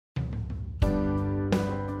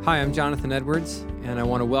Hi, I'm Jonathan Edwards, and I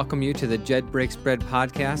want to welcome you to the Jed Breaks Bread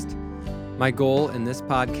podcast. My goal in this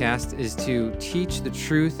podcast is to teach the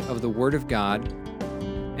truth of the Word of God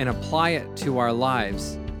and apply it to our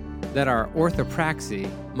lives, that our orthopraxy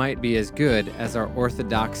might be as good as our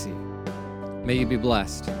orthodoxy. May you be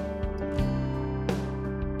blessed.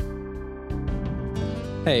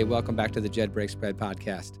 Hey, welcome back to the Jed Breaks Bread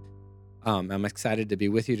podcast. I'm excited to be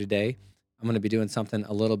with you today. I'm going to be doing something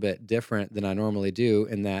a little bit different than I normally do,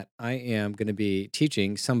 in that I am going to be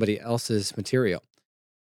teaching somebody else's material.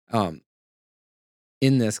 In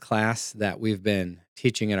this class that we've been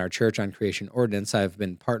teaching in our church on creation ordinance, I've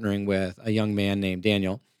been partnering with a young man named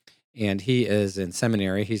Daniel, and he is in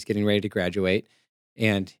seminary. He's getting ready to graduate,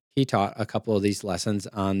 and he taught a couple of these lessons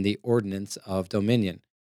on the ordinance of dominion.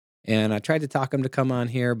 And I tried to talk him to come on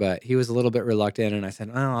here, but he was a little bit reluctant. And I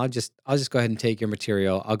said, "Oh, I'll just go ahead and take your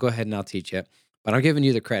material. I'll go ahead and I'll teach it, but I'm giving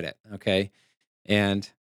you the credit, okay?" And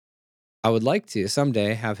I would like to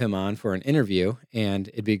someday have him on for an interview, and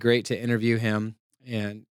it'd be great to interview him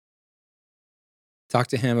and talk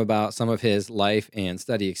to him about some of his life and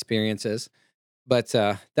study experiences. But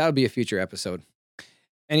that would be a future episode.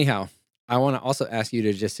 Anyhow, I want to also ask you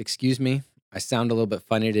to just excuse me. I sound a little bit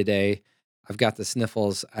funny today. I've got the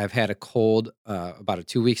sniffles. I've had a cold about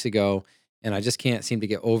 2 weeks ago, and I just can't seem to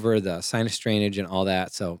get over the sinus drainage and all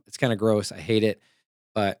that. So it's kind of gross. I hate it,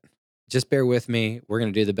 but just bear with me. We're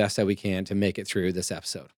going to do the best that we can to make it through this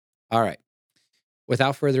episode. All right.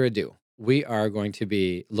 Without further ado, we are going to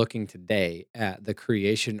be looking today at the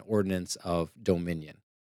creation ordinance of dominion.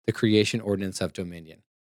 The creation ordinance of dominion.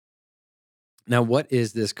 Now, what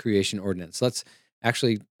is this creation ordinance? Let's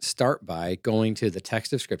actually start by going to the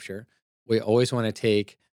text of Scripture. We always want to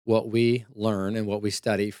take what we learn and what we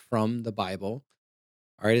study from the Bible.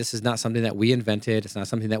 All right, this is not something that we invented. It's not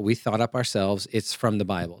something that we thought up ourselves. It's from the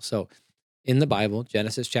Bible. So in the Bible,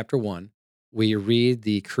 Genesis chapter 1, we read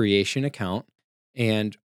the creation account,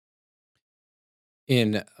 and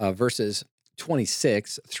in verses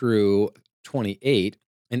 26 through 28,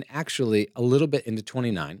 and actually a little bit into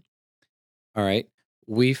 29, all right,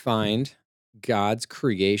 we find God's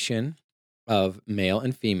creation of male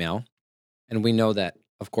and female. And we know that,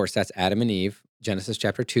 of course, that's Adam and Eve. Genesis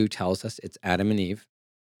chapter 2 tells us it's Adam and Eve.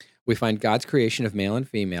 We find God's creation of male and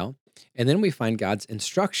female. And then we find God's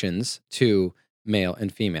instructions to male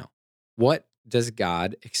and female. What does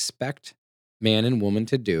God expect man and woman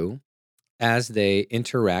to do as they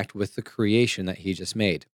interact with the creation that he just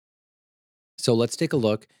made? So let's take a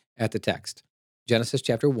look at the text. Genesis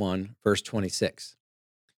chapter 1, verse 26.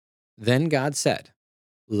 Then God said,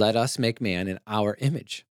 "Let us make man in our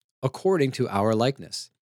image, according to our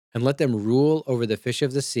likeness, and let them rule over the fish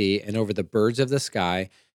of the sea, and over the birds of the sky,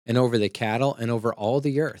 and over the cattle, and over all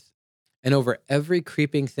the earth, and over every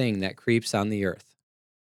creeping thing that creeps on the earth."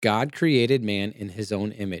 God created man in his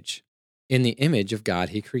own image. In the image of God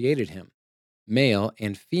he created him. Male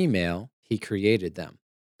and female he created them.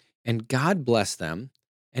 And God blessed them,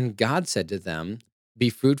 and God said to them,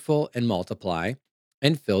 "Be fruitful and multiply,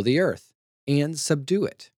 and fill the earth, and subdue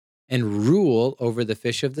it, and rule over the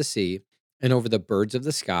fish of the sea, and over the birds of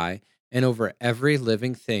the sky, and over every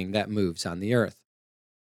living thing that moves on the earth."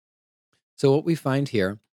 So, what we find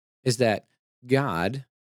here is that God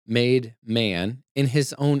made man in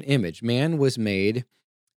his own image. Man was made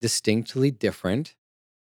distinctly different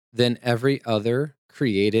than every other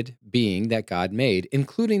created being that God made,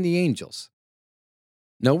 including the angels.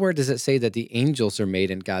 Nowhere does it say that the angels are made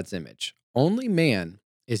in God's image. Only man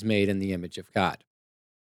is made in the image of God.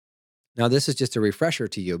 Now, this is just a refresher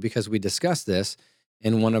to you because we discussed this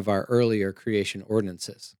in one of our earlier creation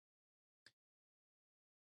ordinances.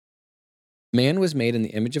 Man was made in the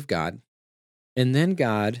image of God, and then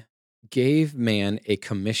God gave man a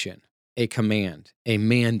commission, a command, a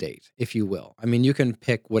mandate, if you will. I mean, you can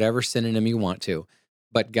pick whatever synonym you want to,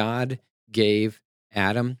 but God gave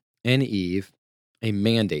Adam and Eve a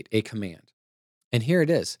mandate, a command. And here it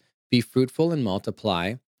is: "Be fruitful and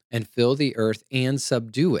multiply, and fill the earth and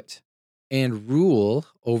subdue it, and rule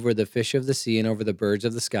over the fish of the sea, and over the birds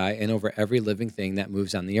of the sky, and over every living thing that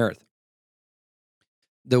moves on the earth."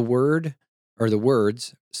 The word, or the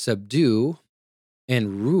words, subdue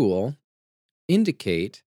and rule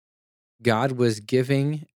indicate God was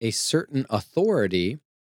giving a certain authority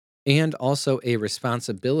and also a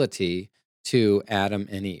responsibility to Adam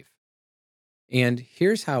and Eve. And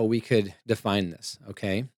here's how we could define this,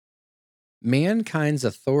 okay? Mankind's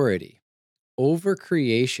authority over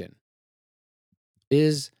creation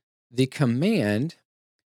is the command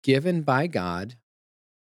given by God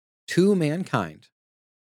to mankind,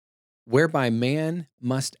 whereby man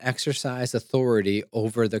must exercise authority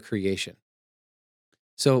over the creation.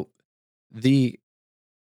 So the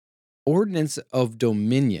ordinance of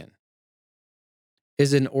dominion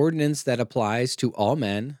is an ordinance that applies to all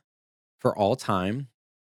men for all time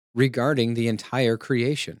regarding the entire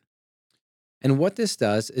creation. And what this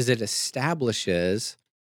does is it establishes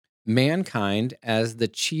mankind as the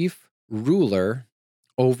chief ruler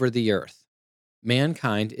over the earth.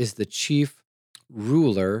 Mankind is the chief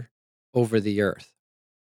ruler over the earth.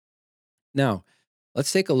 Now,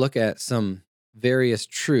 let's take a look at some various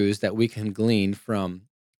truths that we can glean from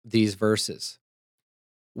these verses.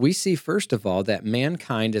 We see, first of all, that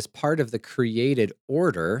mankind is part of the created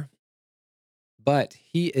order, but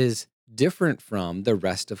he is different from the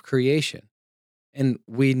rest of creation. And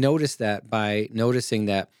we notice that by noticing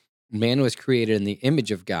that man was created in the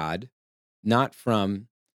image of God, not from,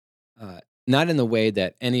 not in the way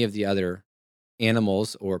that any of the other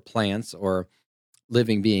animals or plants or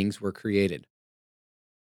living beings were created.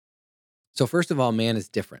 So, first of all, man is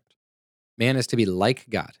different. Man is to be like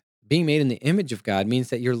God. Being made in the image of God means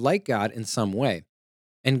that you're like God in some way.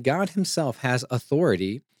 And God Himself has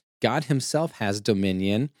authority, God Himself has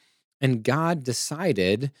dominion, and God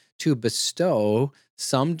decided to bestow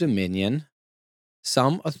some dominion,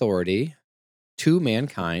 some authority to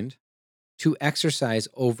mankind to exercise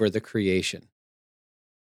over the creation.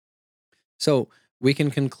 So we can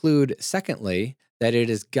conclude, secondly, that it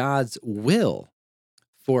is God's will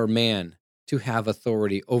for man to have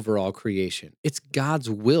authority over all creation. It's God's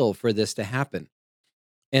will for this to happen.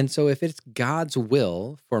 And so, if it's God's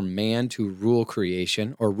will for man to rule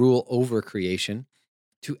creation or rule over creation,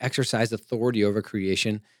 to exercise authority over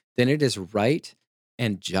creation, then it is right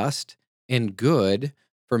and just and good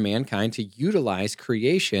for mankind to utilize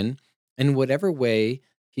creation in whatever way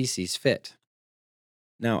he sees fit.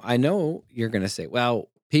 Now, I know you're going to say, well,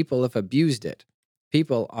 people have abused it.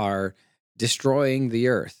 People are destroying the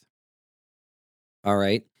earth. All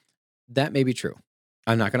right. That may be true.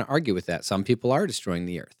 I'm not going to argue with that. Some people are destroying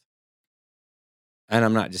the earth. And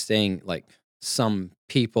I'm not just saying like some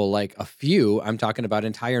people, like a few, I'm talking about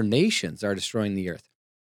entire nations are destroying the earth.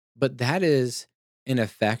 But that is an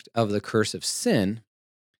effect of the curse of sin.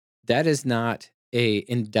 That is not a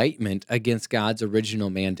indictment against God's original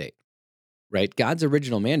mandate, right? God's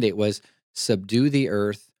original mandate was subdue the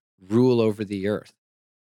earth, rule over the earth.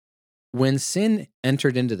 When sin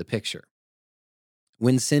entered into the picture,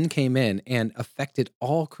 when sin came in and affected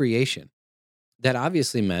all creation, that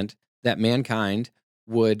obviously meant that mankind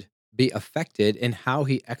would be affected in how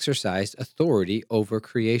he exercised authority over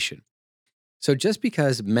creation. So just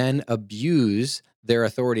because men abuse their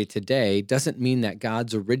authority today doesn't mean that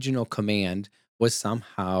God's original command was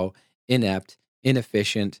somehow inept,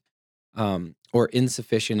 inefficient, or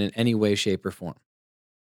insufficient in any way, shape, or form.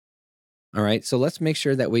 All right. So let's make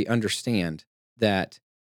sure that we understand that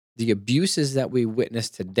the abuses that we witness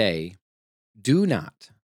today do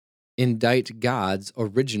not indict God's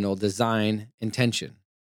original design intention.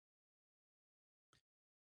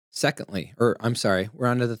 Secondly, or I'm sorry, we're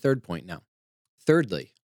on to the third point now.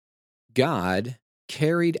 Thirdly, God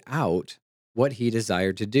carried out what he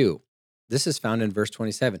desired to do. This is found in verse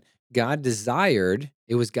 27. God desired,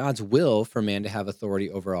 it was God's will for man to have authority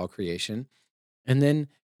over all creation. And then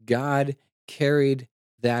God carried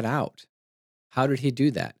that out. How did he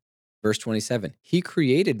do that? Verse 27 He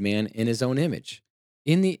created man in his own image.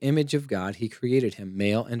 In the image of God, he created him,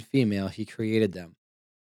 male and female, he created them.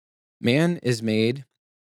 Man is made,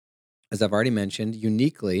 as I've already mentioned,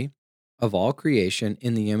 uniquely of all creation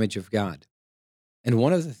in the image of God. And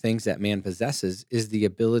one of the things that man possesses is the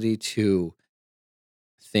ability to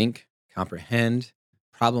think, comprehend,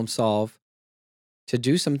 problem solve, to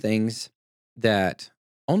do some things that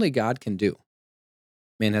only God can do.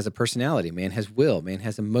 Man has a personality, man has will, man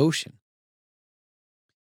has emotion.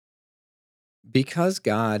 Because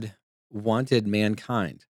God wanted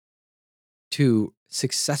mankind to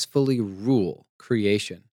successfully rule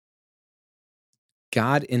creation,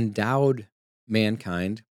 God endowed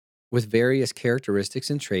mankind with various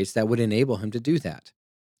characteristics and traits that would enable him to do that.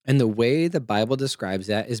 And the way the Bible describes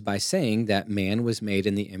that is by saying that man was made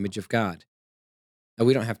in the image of God. Now,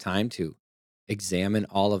 we don't have time to examine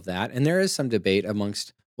all of that. And there is some debate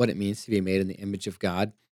amongst what it means to be made in the image of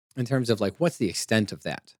God in terms of like, what's the extent of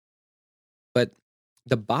that? But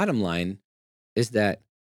the bottom line is that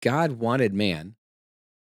God wanted man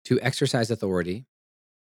to exercise authority.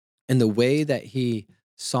 And the way that he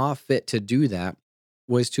saw fit to do that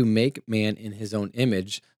was to make man in his own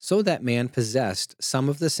image so that man possessed some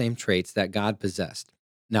of the same traits that God possessed.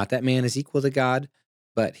 Not that man is equal to God,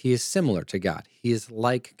 but he is similar to God. He is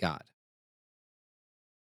like God.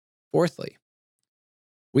 Fourthly,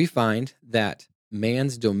 we find that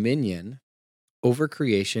man's dominion over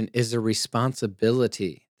creation is a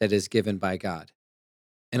responsibility that is given by God.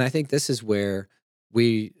 And I think this is where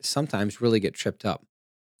we sometimes really get tripped up.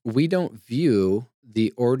 We don't view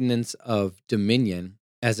the ordinance of dominion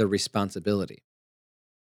as a responsibility.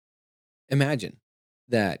 Imagine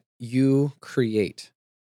that you create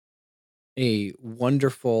a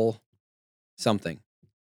wonderful something,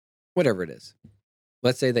 whatever it is.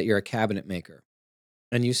 Let's say that you're a cabinet maker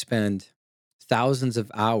and you spend thousands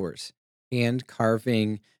of hours hand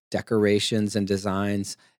carving decorations and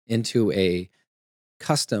designs into a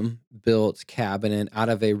custom built cabinet out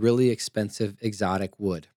of a really expensive exotic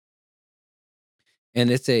wood. And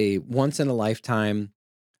it's a once in a lifetime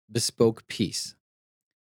bespoke piece.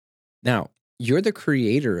 Now, you're the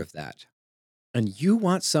creator of that and you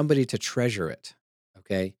want somebody to treasure it.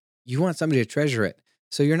 Okay. You want somebody to treasure it.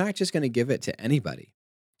 So you're not just going to give it to anybody.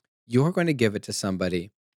 You're going to give it to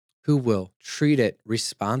somebody who will treat it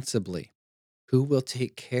responsibly, who will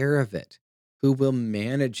take care of it, who will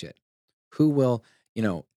manage it, who will,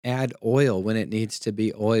 add oil when it needs to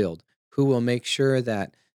be oiled, who will make sure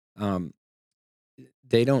that um,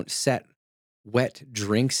 they don't set wet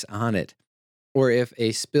drinks on it, or if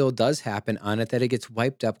a spill does happen on it, that it gets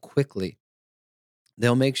wiped up quickly.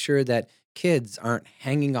 They'll make sure that kids aren't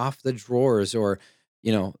hanging off the drawers or,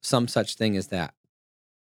 some such thing as that.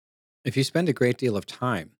 If you spend a great deal of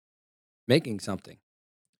time making something,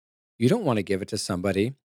 you don't want to give it to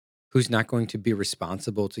somebody who's not going to be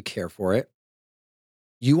responsible to care for it.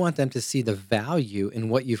 You want them to see the value in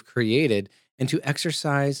what you've created and to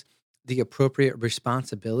exercise the appropriate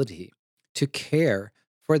responsibility to care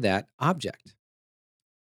for that object.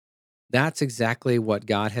 That's exactly what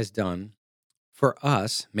God has done for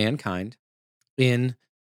us, mankind, in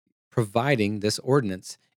providing this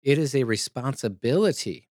ordinance. It is a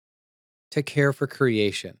responsibility to care for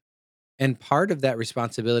creation. And part of that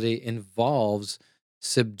responsibility involves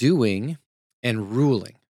subduing and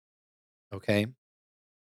ruling. Okay.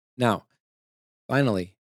 Now,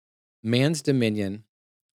 finally, man's dominion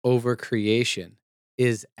over creation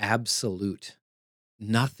is absolute.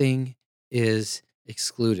 Nothing is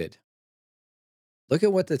excluded. Look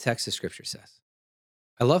at what the text of scripture says.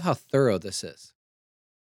 I love how thorough this is.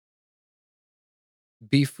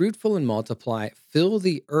 Be fruitful and multiply, fill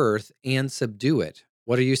the earth and subdue it.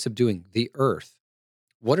 What are you subduing? The earth.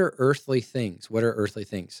 What are earthly things? What are earthly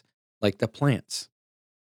things? Like the plants,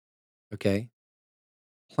 okay?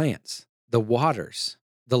 Plants, the waters,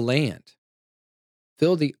 the land.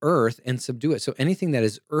 Fill the earth and subdue it. So anything that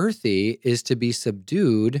is earthy is to be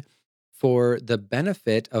subdued for the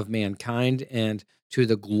benefit of mankind and to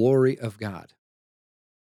the glory of God.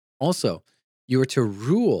 Also, you are to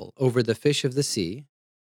rule over the fish of the sea.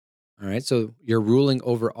 All right. So you're ruling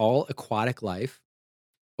over all aquatic life,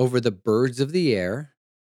 over the birds of the air.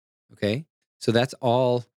 Okay. So that's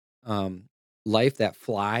all um, life that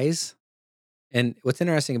flies. And what's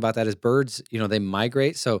interesting about that is birds, they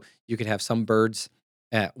migrate. So you could have some birds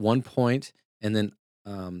at one point and then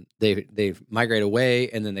they migrate away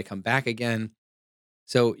and then they come back again.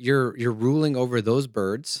 So you're ruling over those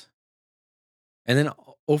birds and then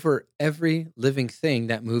over every living thing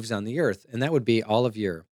that moves on the earth. And that would be all of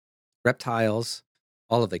your reptiles,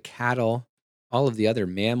 all of the cattle, all of the other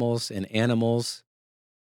mammals and animals.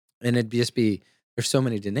 And it'd just be, there's so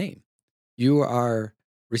many to name. You are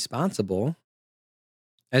responsible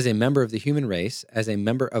as a member of the human race, as a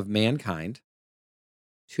member of mankind,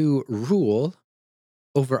 to rule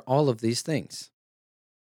over all of these things.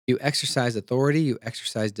 You exercise authority, you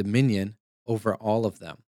exercise dominion over all of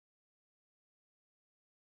them.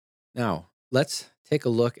 Now, let's take a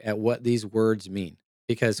look at what these words mean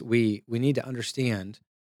because we need to understand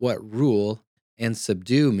what rule and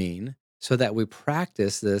subdue mean so that we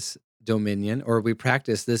practice this dominion or we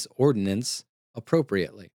practice this ordinance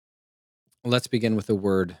appropriately. Let's begin with the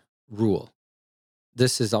word rule.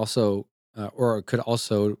 This is also, or it could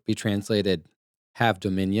also be translated have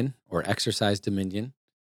dominion or exercise dominion.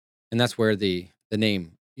 And that's where the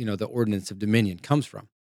name, the ordinance of dominion comes from.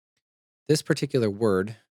 This particular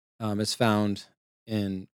word is found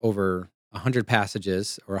in over 100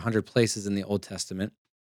 passages or 100 places in the Old Testament.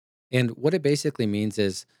 And what it basically means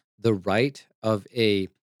is the right of a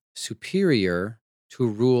superior to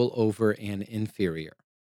rule over an inferior.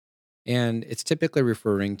 And it's typically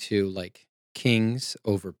referring to like kings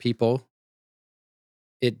over people.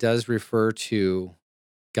 It does refer to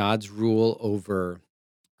God's rule over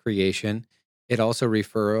creation. It also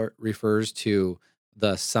refers to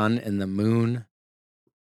the sun and the moon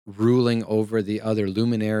ruling over the other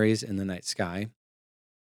luminaries in the night sky.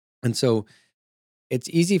 And so it's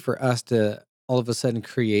easy for us to all of a sudden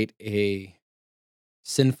create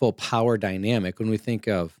sinful power dynamic when we think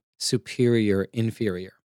of superior,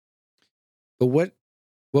 inferior. But what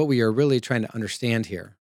we are really trying to understand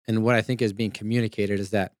here, and what I think is being communicated,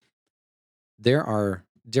 is that there are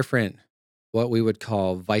different, what we would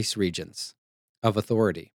call vice regions of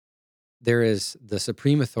authority. There is the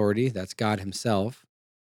supreme authority, that's God Himself.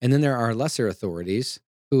 And then there are lesser authorities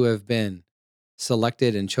who have been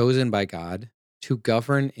selected and chosen by God to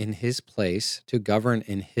govern in His place, to govern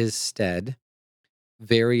in His stead,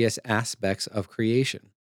 various aspects of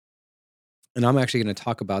creation. And I'm actually going to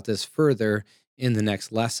talk about this further in the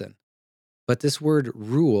next lesson. But this word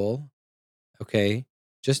rule, okay,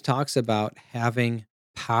 just talks about having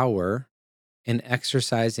power and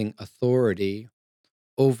exercising authority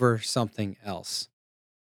over something else.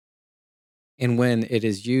 And when it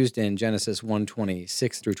is used in Genesis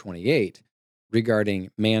 1:26 through 28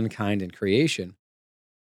 regarding mankind and creation,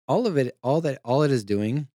 all it is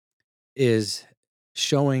doing is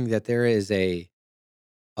showing that there is a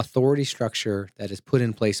authority structure that is put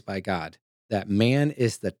in place by God, that man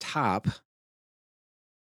is the top,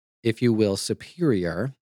 if you will,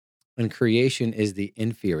 superior, and creation is the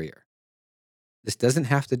inferior. This doesn't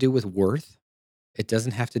have to do with worth. It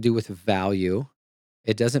doesn't have to do with value.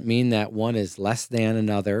 It doesn't mean that one is less than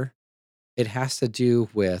another. It has to do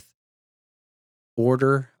with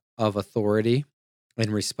order of authority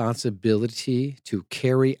and responsibility to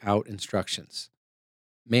carry out instructions.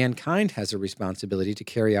 Mankind has a responsibility to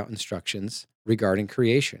carry out instructions regarding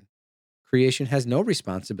creation. Creation has no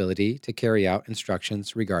responsibility to carry out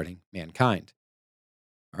instructions regarding mankind.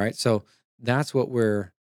 All right, so that's what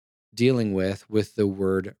we're dealing with the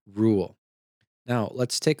word rule. Now,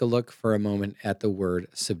 let's take a look for a moment at the word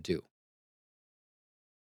subdue.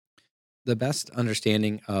 The best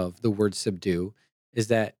understanding of the word subdue is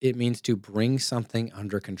that it means to bring something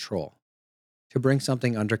under control. To bring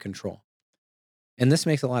something under control. And this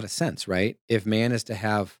makes a lot of sense, right? If man is to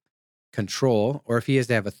have control, or if he is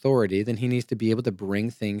to have authority, then he needs to be able to bring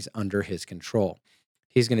things under his control.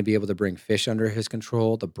 He's going to be able to bring fish under his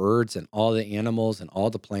control, the birds and all the animals and all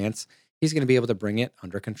the plants. He's going to be able to bring it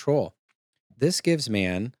under control. This gives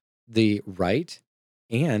man the right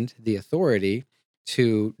and the authority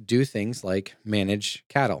to do things like manage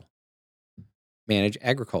cattle, manage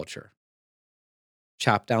agriculture,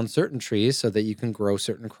 chop down certain trees so that you can grow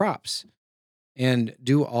certain crops, and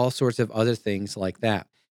do all sorts of other things like that.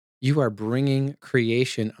 You are bringing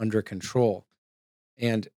creation under control.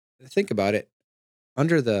 And think about it,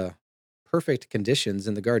 under the perfect conditions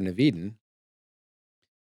in the Garden of Eden,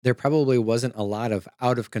 there probably wasn't a lot of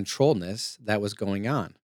out of controlness that was going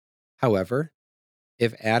on. However,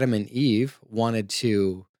 if Adam and Eve wanted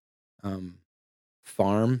to um,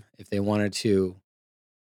 farm, if they wanted to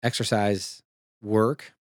exercise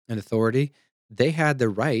work and authority, they had the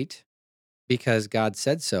right, because God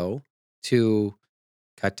said so, to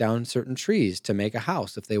cut down certain trees to make a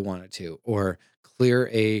house if they wanted to, or clear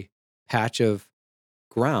a patch of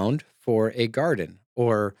ground for a garden,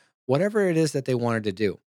 or whatever it is that they wanted to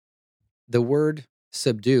do. The word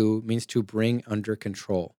subdue means to bring under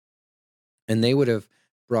control. And they would have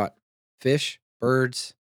brought fish,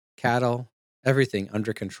 birds, cattle, everything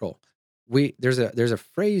under control. There's a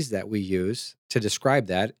phrase that we use to describe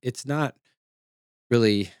that. It's not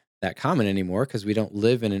really that common anymore because we don't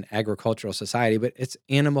live in an agricultural society, but it's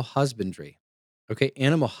animal husbandry. Okay,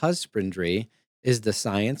 animal husbandry is the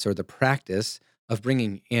science or the practice of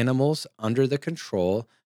bringing animals under the control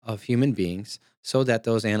of human beings so that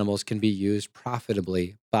those animals can be used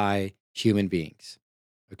profitably by human beings.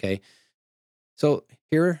 Okay, so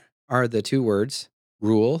here are the two words,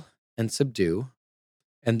 rule and subdue.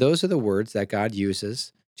 And those are the words that God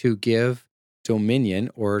uses to give dominion,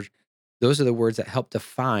 or those are the words that help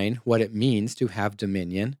define what it means to have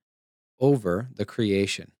dominion over the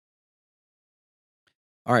creation.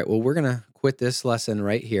 All right, well, we're going to quit this lesson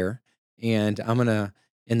right here. And I'm going to,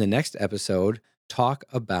 in the next episode, talk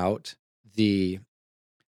about the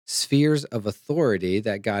spheres of authority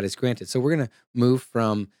that God has granted. So we're going to move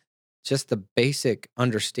from just the basic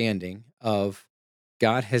understanding of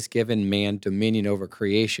God has given man dominion over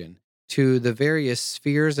creation to the various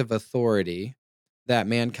spheres of authority that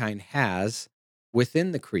mankind has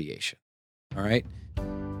within the creation. All right.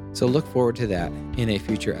 So look forward to that in a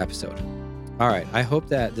future episode. All right. I hope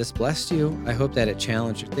that this blessed you. I hope that it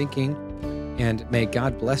challenged your thinking. And may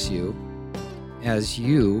God bless you as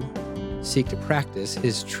you seek to practice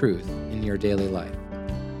His truth in your daily life.